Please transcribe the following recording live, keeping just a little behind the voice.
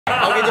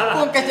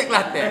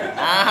bahasa Kelate.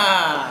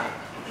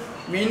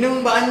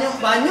 Minum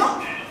banyak-banyak.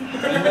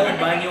 Minum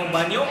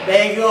banyak-banyak.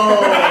 Bego.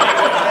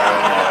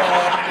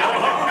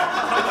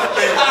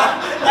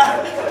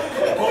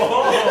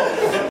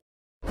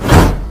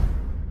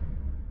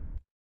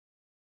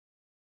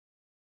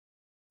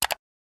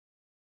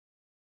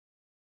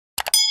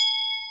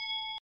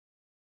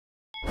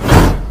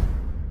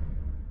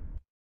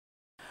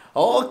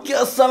 Okey,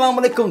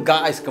 assalamualaikum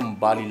guys,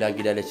 kembali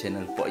lagi dari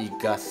channel Poyie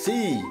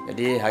Gasi.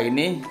 Jadi hari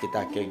ni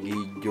kita akan pergi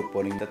jumpa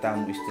dengan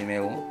tetamu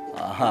istimewa.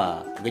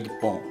 Pergi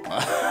Jepun.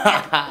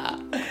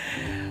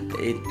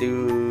 Itu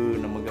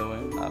nama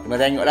kawan. Kena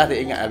tengoklah, tak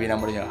ingat habis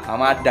nama dia.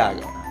 Hamada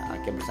ke.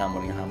 Akan bersama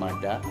dengan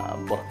Hamada,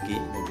 Boki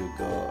dan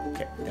juga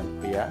Captain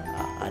Piya.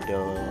 Ada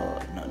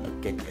nak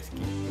kecek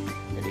sikit.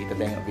 Jadi kita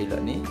tengok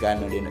vlog ni,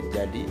 gana dia nak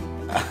jadi.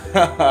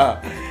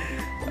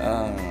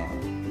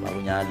 Baru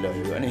nyala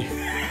juga ni.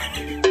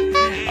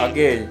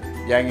 Okey,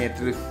 jangan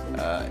terus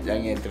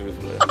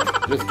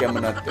teruskan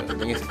menonton,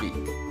 jangan skip.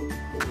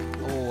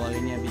 Oh, hari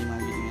ni Abi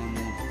mari dengan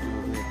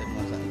kereta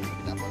Masaki.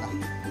 Tapi tak apalah.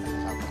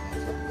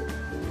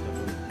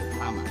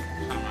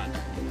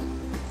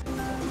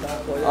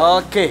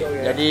 Okey,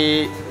 jadi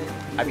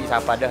Abi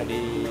sapa dah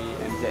di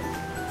MZ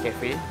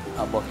Cafe.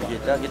 Bos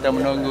kita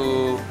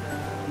menunggu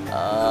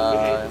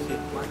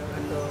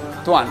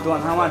Tuan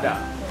Hamada.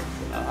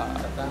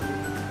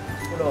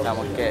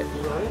 Sama Kecek.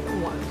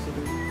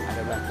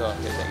 Ada belakang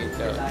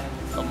kita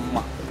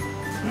kemah.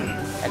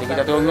 Jadi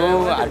kita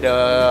tunggu ada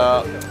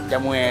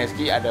jamuan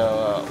sikit,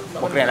 ada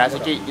perkenalan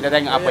sikit. Kita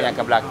tengok apa yang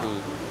akan berlaku.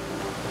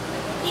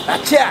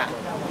 Ajar.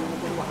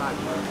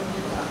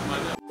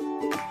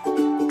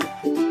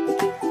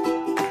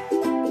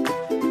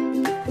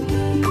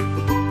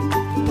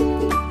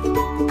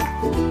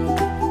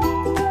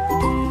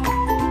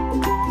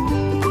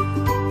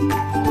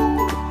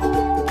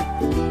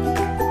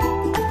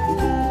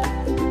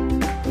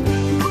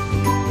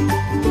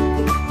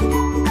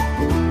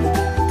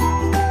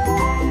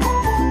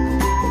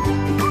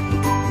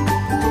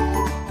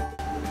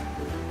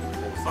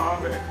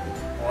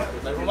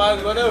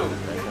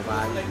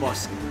 Baru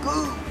bosku.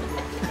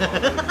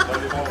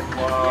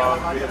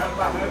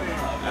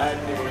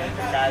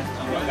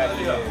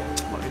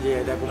 Dia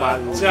ada aku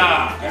baru.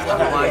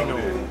 Sama main tu.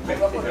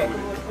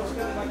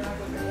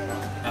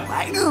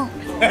 Baik tu.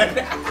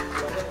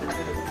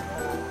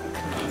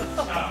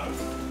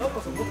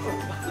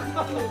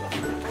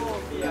 Oh,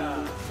 Piya.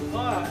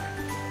 Wah.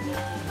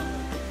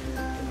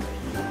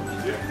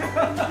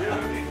 Dia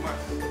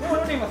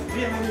ni mas.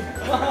 Dia ni.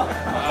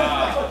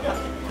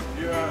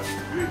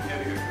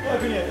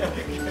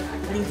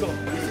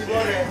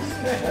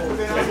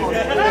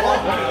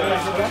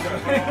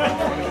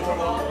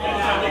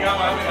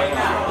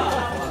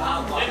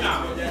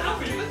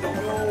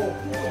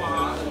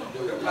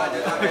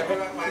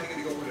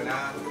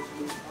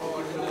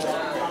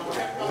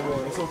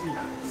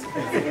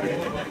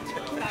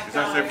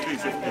 Safety.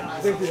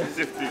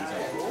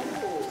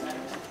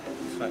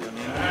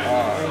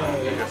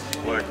 Yes,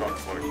 boycott.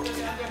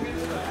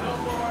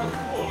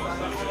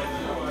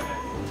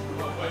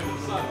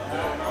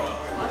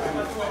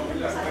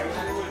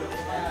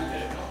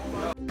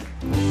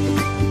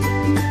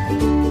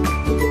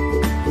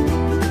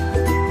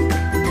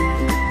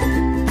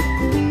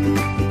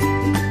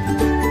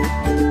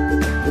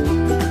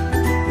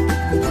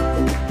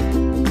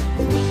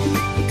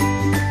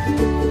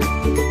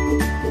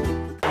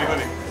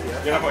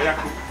 Dia nampak yak.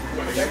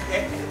 Ini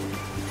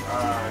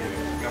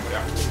nampak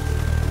yak.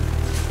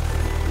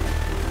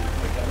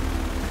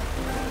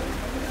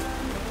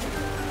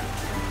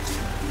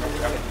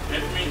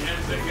 Admin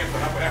MCK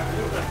berapa ya?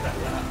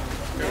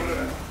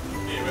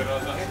 Ini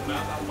berasa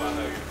nak apa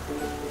lagi?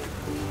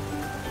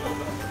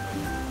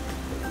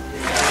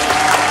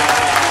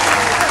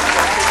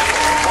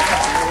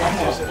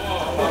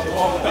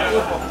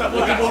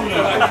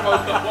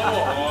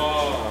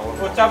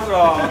 Ucap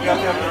dong.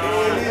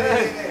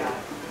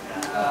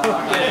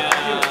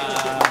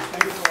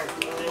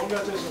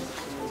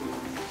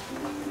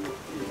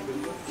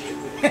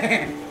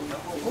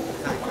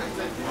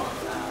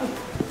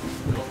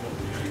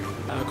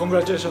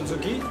 Congratulations,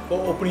 Zuki,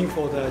 for opening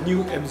for the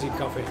new MZ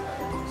Cafe.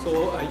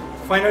 So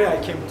finally I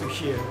came to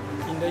here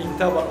in the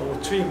interval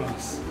of 3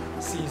 months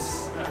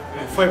since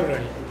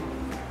February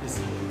this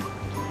year.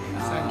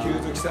 Thank you,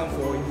 Zuki-san,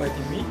 for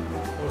inviting me.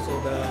 Also,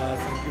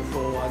 thank you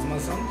for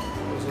Azman-san,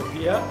 also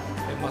Piya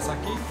and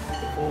Masaki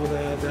for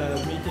the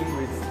meeting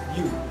with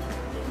you.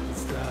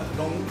 It's the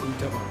long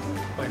interval,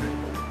 finally.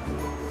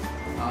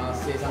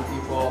 Say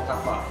something for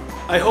Kafa.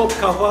 I hope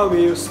Kafa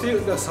will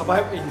still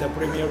survive in the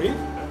Premier League.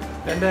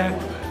 And then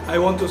I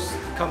want to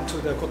come to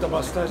the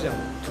Kotaba Stadium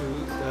to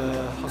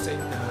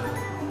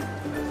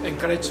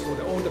encourage for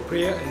all the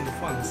players and the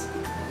fans.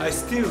 I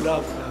still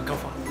love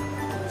Kafa.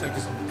 Thank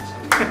you so much.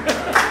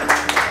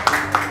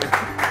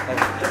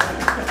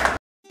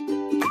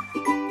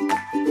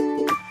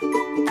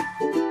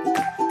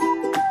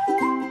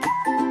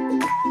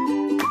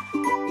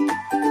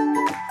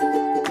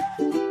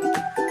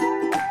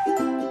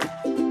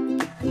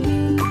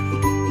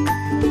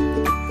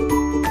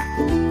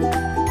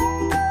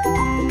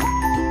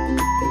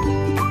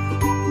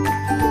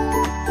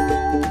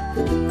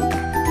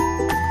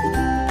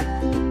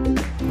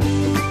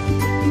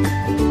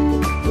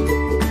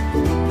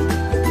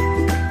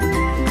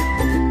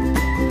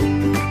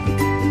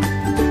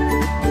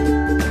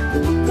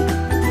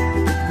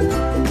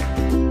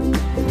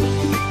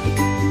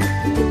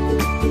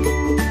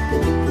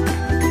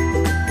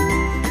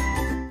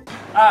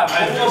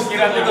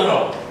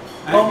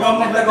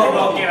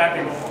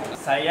 Kelate.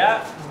 Saya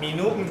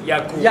minum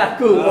Yakult.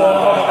 Yakult.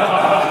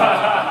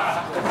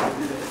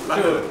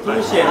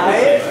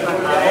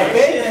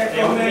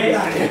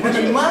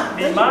 Lima.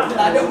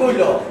 Tak ada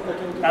gula.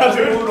 Tak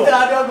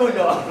ada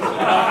gula.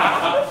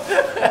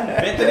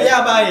 Bateri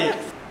baik.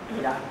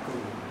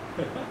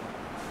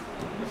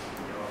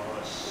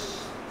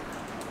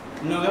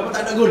 No, apa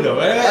tak ada gula?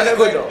 Tak ada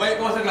gula.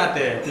 Baik kau rasa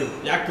Kelate. Tu,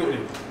 Yakult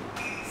ni.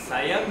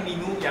 Saya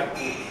minum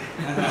Yakult.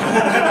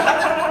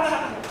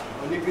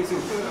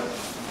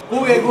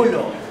 Kue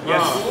gula.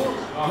 Yakult.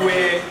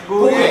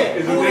 Kue.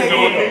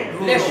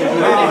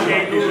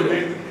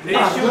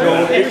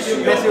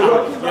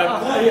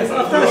 Yes,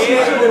 after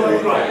schedule they will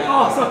try.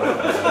 Oh, sorry.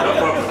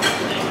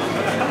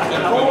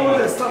 All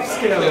the stuff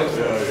scale.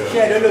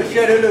 Share dulu.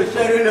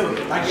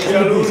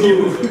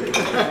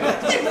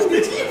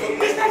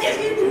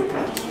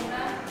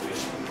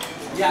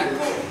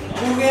 Yakult.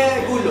 Kue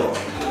gula.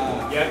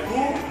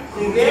 Yakult.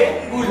 Kue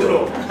gula.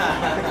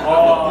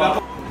 Oh.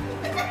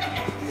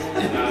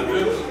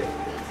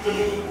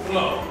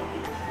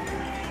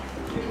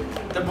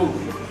 Tebu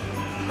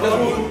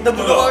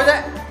apa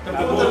Ustaz?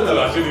 Tebu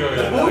telur sini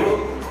kan.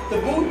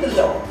 Tebu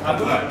telur.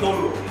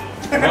 Telur.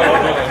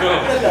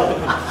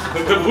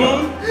 Tebu telur.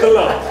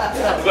 Salah.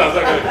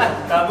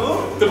 Tabu.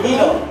 Tebu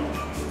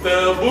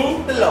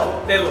Telur.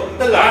 Telur.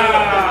 telur.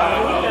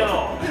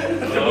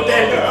 Tebu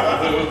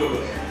telur.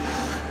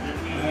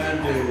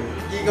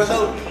 Gigi kau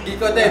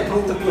tahu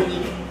tebu ni.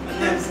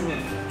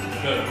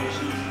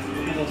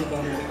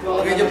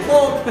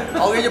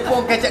 Orang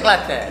Jepun kecek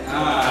Kelate.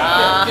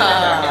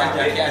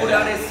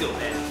 Udah resio.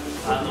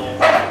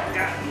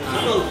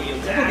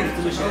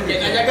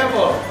 Jaga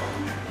apa?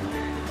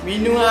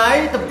 Minum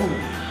air tebu.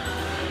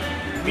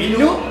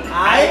 Minum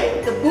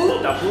air tebu.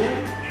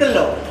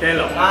 Telur.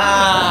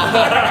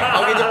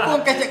 Orang Jepun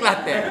kecek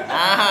Kelate.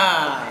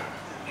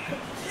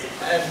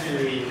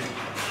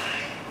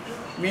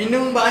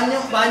 Minum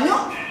banyak.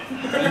 Banyak.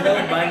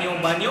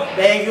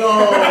 Bego.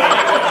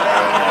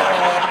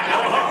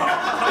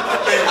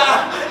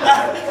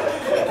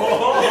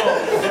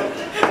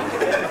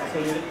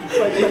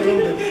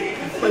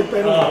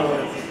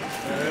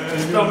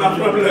 No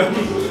problem.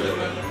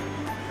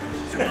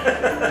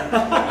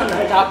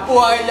 Sapu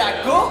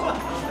ayahku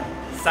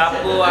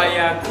Sapu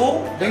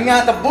ayahku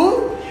dengan tebu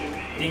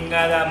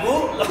tinggal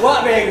labu.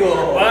 buat bego.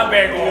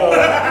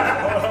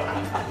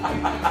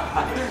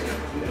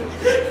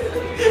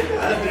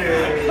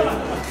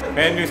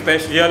 Menu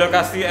spesial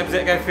lokasi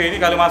MZ Cafe ni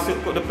kalau masuk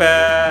ke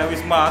depan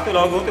Wisma tu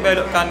logo tu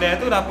belok kanan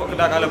tu nampak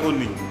kedai kala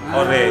kuning.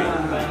 Orange.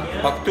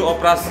 Waktu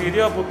operasi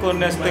dia pukul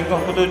 6.30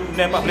 pukul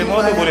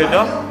 4.45 tu boleh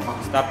dah.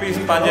 Tapi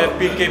sepanjang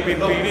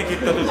PKPP ni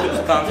kita tutup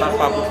start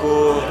sampai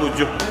pukul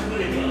 7.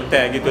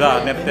 Betul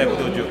gitulah, betul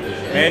pukul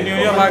 7. Menu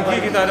yang pagi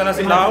kita ada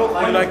nasi lauk,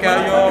 gulai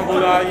kayu,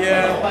 gulai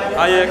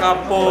ayam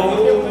kampung,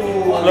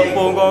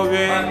 lepung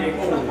goreng.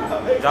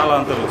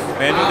 Jalan terus.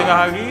 Menu tengah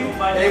hari,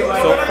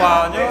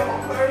 sofanya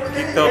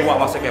kita buat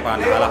masak kayak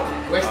mana lah.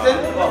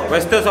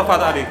 Western sofa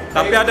tadi.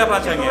 Tapi ada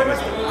perancangan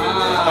Western.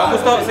 Kamu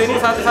stop sini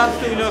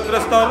satu-satunya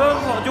restoran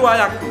jual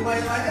aku.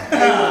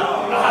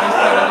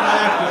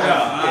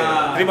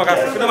 Terima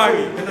kasih. Kita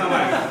mari.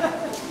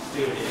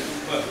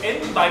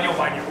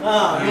 Banyak.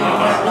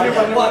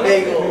 Buat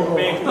bego.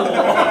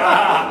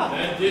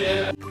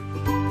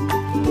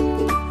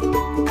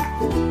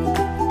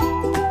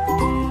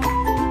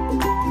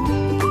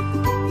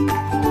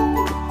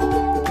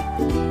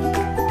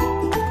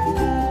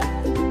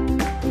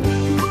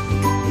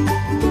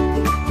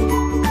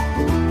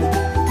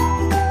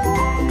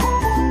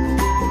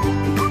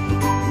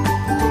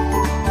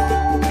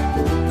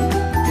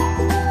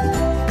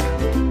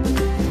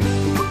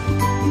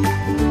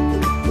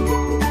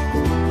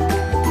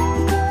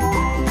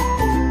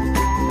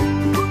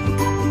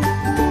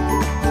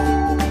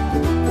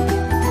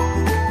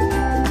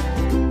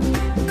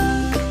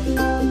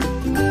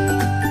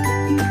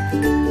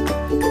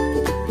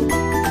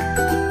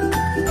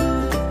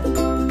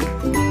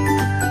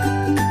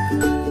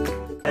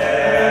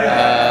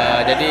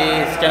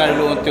 Sekian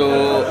dulu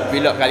untuk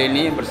vlog kali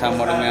ini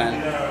bersama dengan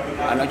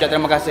nak ucap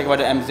terima kasih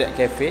kepada MZ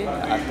Cafe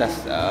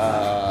atas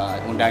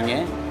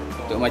undangannya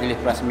untuk majlis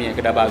perasmian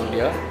kedai baru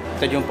dia.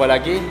 Kita jumpa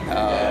lagi.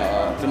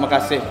 Terima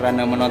kasih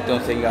kerana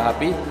menonton sehingga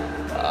habis.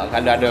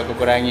 Kalau ada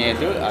kekurangan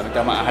itu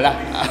minta maaf lah.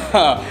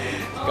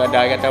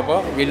 Sekadar kata apa,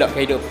 vlog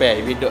kehidupan,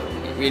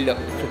 vlog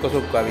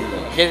suka-suka video.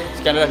 Okey,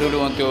 sekian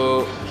dulu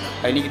untuk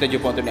hari ini. Kita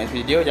jumpa untuk next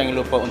video. Jangan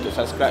lupa untuk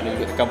subscribe dan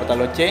juga tekan butang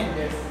loceng.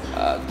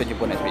 Kita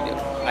jumpa next video.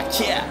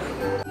 Acia.